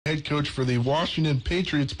head coach for the Washington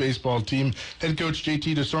Patriots baseball team. Head coach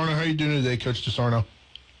JT DeSarno, how are you doing today, Coach DeSarno?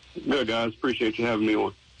 Good, guys. Appreciate you having me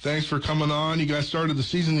on. Thanks for coming on. You guys started the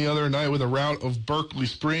season the other night with a rout of Berkeley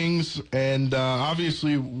Springs, and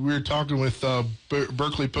obviously we were talking with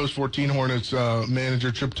Berkeley Post 14 Hornets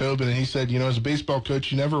manager Trip Tobin, and he said, as a baseball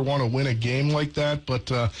coach, you never want to win a game like that, but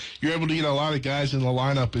you're able to get a lot of guys in the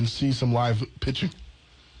lineup and see some live pitching.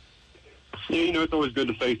 Yeah, it's always good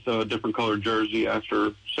to face a different colored jersey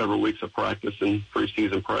after several weeks of practice and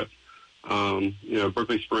preseason prep.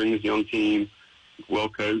 Berkeley Springs, young team, well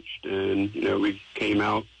coached, and we came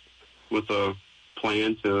out with a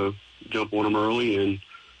plan to jump on them early and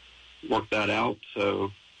work that out.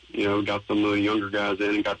 So got some of the younger guys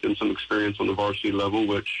in and got them some experience on the varsity level,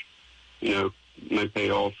 which may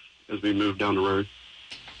pay off as we move down the road.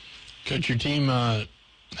 Coach, your team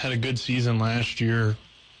had a good season last year.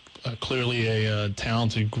 Clearly a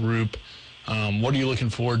talented group. What are you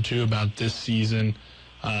looking forward to about this season,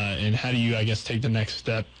 and how do you, take the next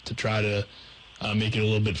step to try to make it a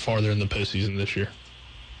little bit farther in the postseason this year?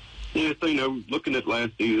 Yeah, so, looking at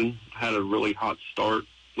last season, had a really hot start,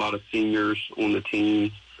 a lot of seniors on the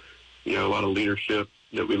team, a lot of leadership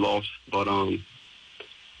that we lost. But,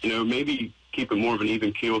 maybe keep it more of an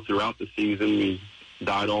even keel throughout the season. We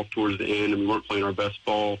died off towards the end, and we weren't playing our best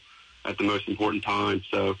ball at the most important time.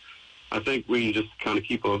 So I think we just kind of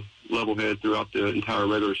keep a level head throughout the entire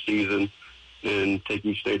regular season and take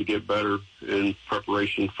each day to get better in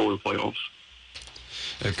preparation for the playoffs.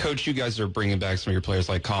 Coach, you guys are bringing back some of your players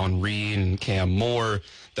like Colin Reed and Cam Moore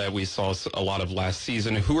that we saw a lot of last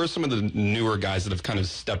season. Who are some of the newer guys that have kind of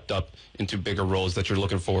stepped up into bigger roles that you're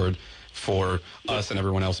looking forward for us and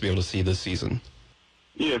everyone else to be able to see this season?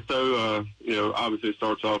 Yeah, so, obviously it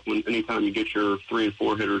starts off when anytime you get your 3 and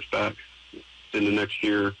 4 hitters back in the next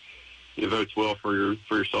year, it votes well for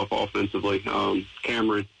yourself offensively.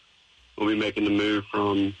 Cameron will be making the move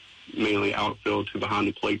from mainly outfield to behind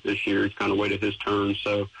the plate this year. He's kind of waited his turn,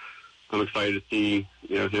 so I'm excited to see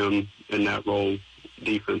him in that role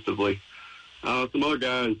defensively. Some other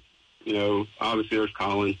guys, obviously there's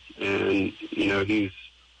Colin, and he's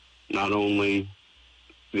not only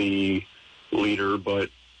the leader, but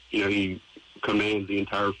he commands the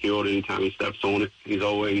entire field anytime he steps on it. He's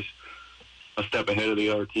always a step ahead of the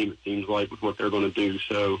other team, it seems like, with what they're going to do.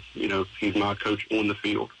 So he's my coach on the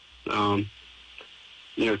field.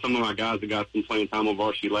 Some of my guys that got some playing time on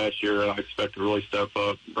varsity last year, I expect to really step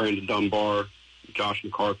up. Brandon Dunbar, Josh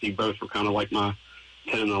McCarthy, both were kind of like my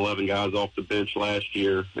 10 and 11 guys off the bench last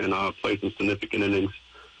year, and played some significant innings,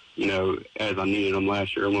 as I needed them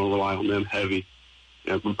last year. I'm going to rely on them heavy.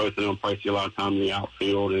 Both of them probably see a lot of time in the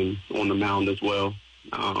outfield and on the mound as well.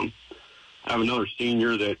 I have another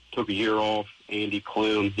senior that took a year off, Andy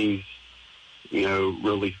Clem. He's,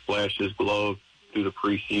 really flashed his glove through the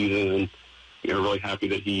preseason, and really happy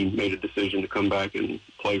that he made a decision to come back and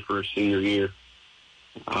play for his senior year.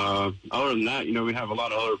 Other than that, we have a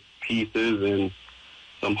lot of other pieces and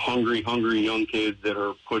some hungry young kids that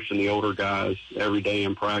are pushing the older guys every day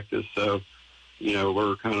in practice. So,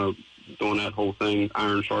 we're kind of doing that whole thing,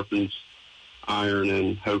 iron sharpens iron,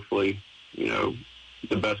 and hopefully,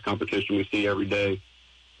 the best competition we see every day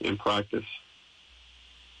in practice.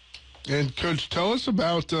 And, Coach, tell us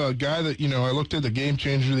about a guy that, I looked at the game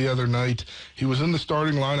changer the other night. He was in the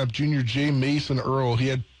starting lineup, junior J. Mason Earl.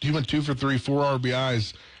 He went 2 for 3, 4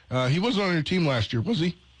 RBIs. He wasn't on your team last year, was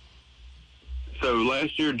he? So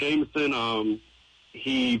last year, Jameson,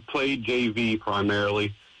 he played JV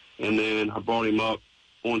primarily, and then I brought him up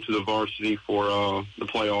onto the varsity for the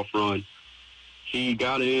playoff run. He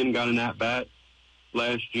got in at-bat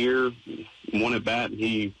last year, won at-bat, and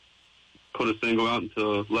he put a single out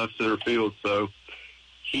into left center field. So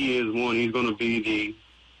he is one. He's going to be the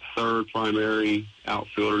third primary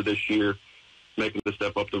outfielder this year, making the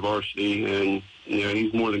step up to varsity. And,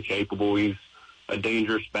 he's more than capable. He's a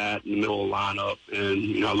dangerous bat in the middle of the lineup.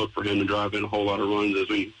 And, I look for him to drive in a whole lot of runs as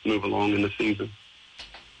we move along in the season.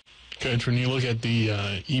 Coach, when you look at the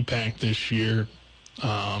EPAC this year,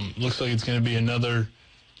 looks like it's going to be another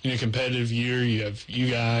competitive year. You have you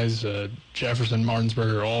guys, Jefferson,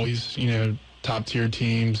 Martinsburg are always, top-tier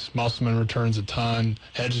teams. Musselman returns a ton.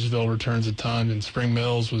 Hedgesville returns a ton. And Spring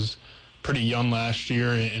Mills was pretty young last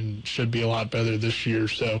year and should be a lot better this year.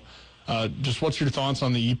 So just what's your thoughts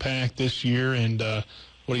on the EPAC this year, and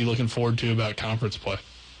what are you looking forward to about conference play?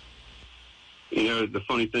 The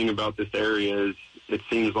funny thing about this area is it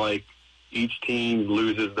seems like each team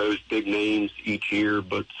loses those big names each year,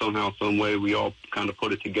 but somehow, some way, we all kind of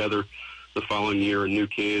put it together the following year, and new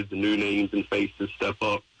kids and new names and faces step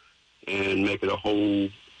up and make it a whole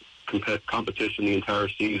competition the entire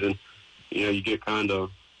season. You get kind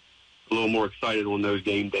of a little more excited on those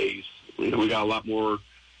game days. You know, we got a lot more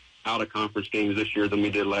out-of-conference games this year than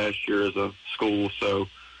we did last year as a school. So,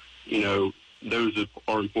 you know, those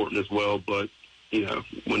are important as well. But, you know,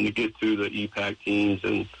 when you get to the EPAC teams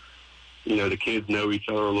and, you know, the kids know each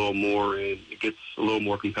other a little more and it gets a little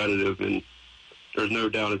more competitive. And there's no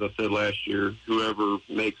doubt, as I said last year, whoever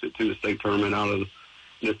makes it to the state tournament out of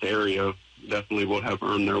this area definitely will have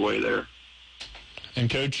earned their way there. And,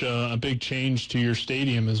 Coach, a big change to your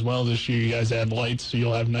stadium as well this year. You guys add lights, so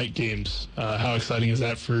you'll have night games. How exciting is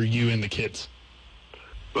that for you and the kids?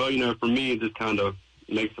 Well, you know, for me, it just kind of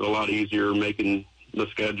makes it a lot easier making the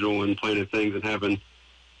schedule and planning things and having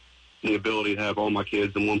the ability to have all my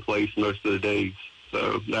kids in one place most of the days.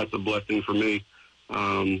 So that's a blessing for me.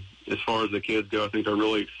 As far as the kids go, I think they're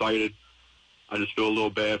really excited. I just feel a little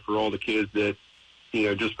bad for all the kids that, you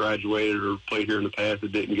know, just graduated or played here in the past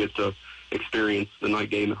that didn't get to experience the night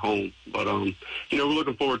game at home. But, you know, we're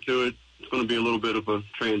looking forward to it. It's going to be a little bit of a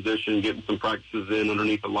transition, getting some practices in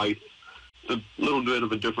underneath the lights. It's a little bit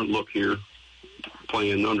of a different look here,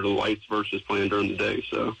 playing under the lights versus playing during the day.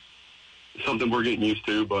 So it's something we're getting used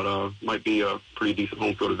to, but might be a pretty decent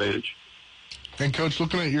home field advantage. And, Coach,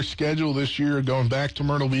 looking at your schedule this year, going back to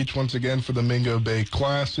Myrtle Beach once again for the Mingo Bay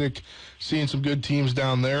Classic, seeing some good teams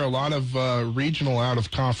down there, a lot of regional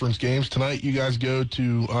out-of-conference games. Tonight you guys go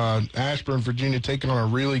to Ashburn, Virginia, taking on a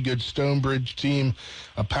really good Stonebridge team,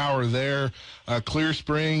 a power there. Clear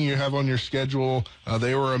Spring you have on your schedule.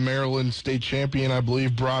 They were a Maryland state champion, I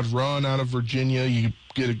believe. Broad Run out of Virginia. You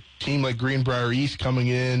get a team like Greenbrier East coming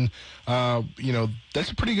in. You know,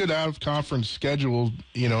 that's a pretty good out-of-conference schedule,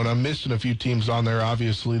 you know, and I'm missing a few teams on there,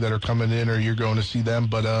 obviously, that are coming in or you're going to see them.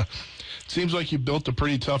 But it seems like you built a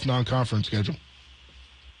pretty tough non-conference schedule.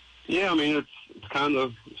 Yeah, I mean, it's kind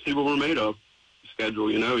of see what we're made of schedule,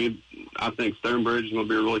 you know. I think Stonebridge is going to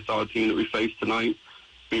be a really solid team that we face tonight.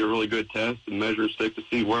 Be a really good test and measure stick to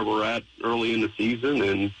see where we're at early in the season.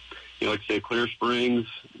 And, you know, like I say, Clear Springs,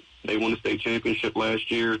 they won the state championship last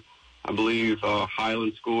year. I believe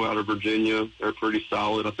Highland School out of Virginia, they're pretty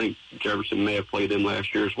solid. I think Jefferson may have played them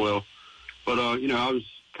last year as well. But, you know, I was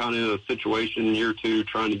kind of in a situation year two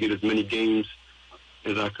trying to get as many games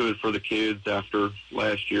as I could for the kids after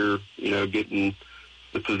last year, you know, getting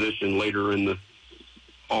the position later in the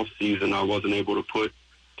off season. I wasn't able to put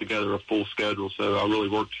together a full schedule, so I really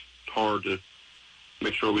worked hard to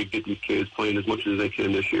make sure we get these kids playing as much as they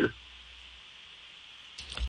can this year.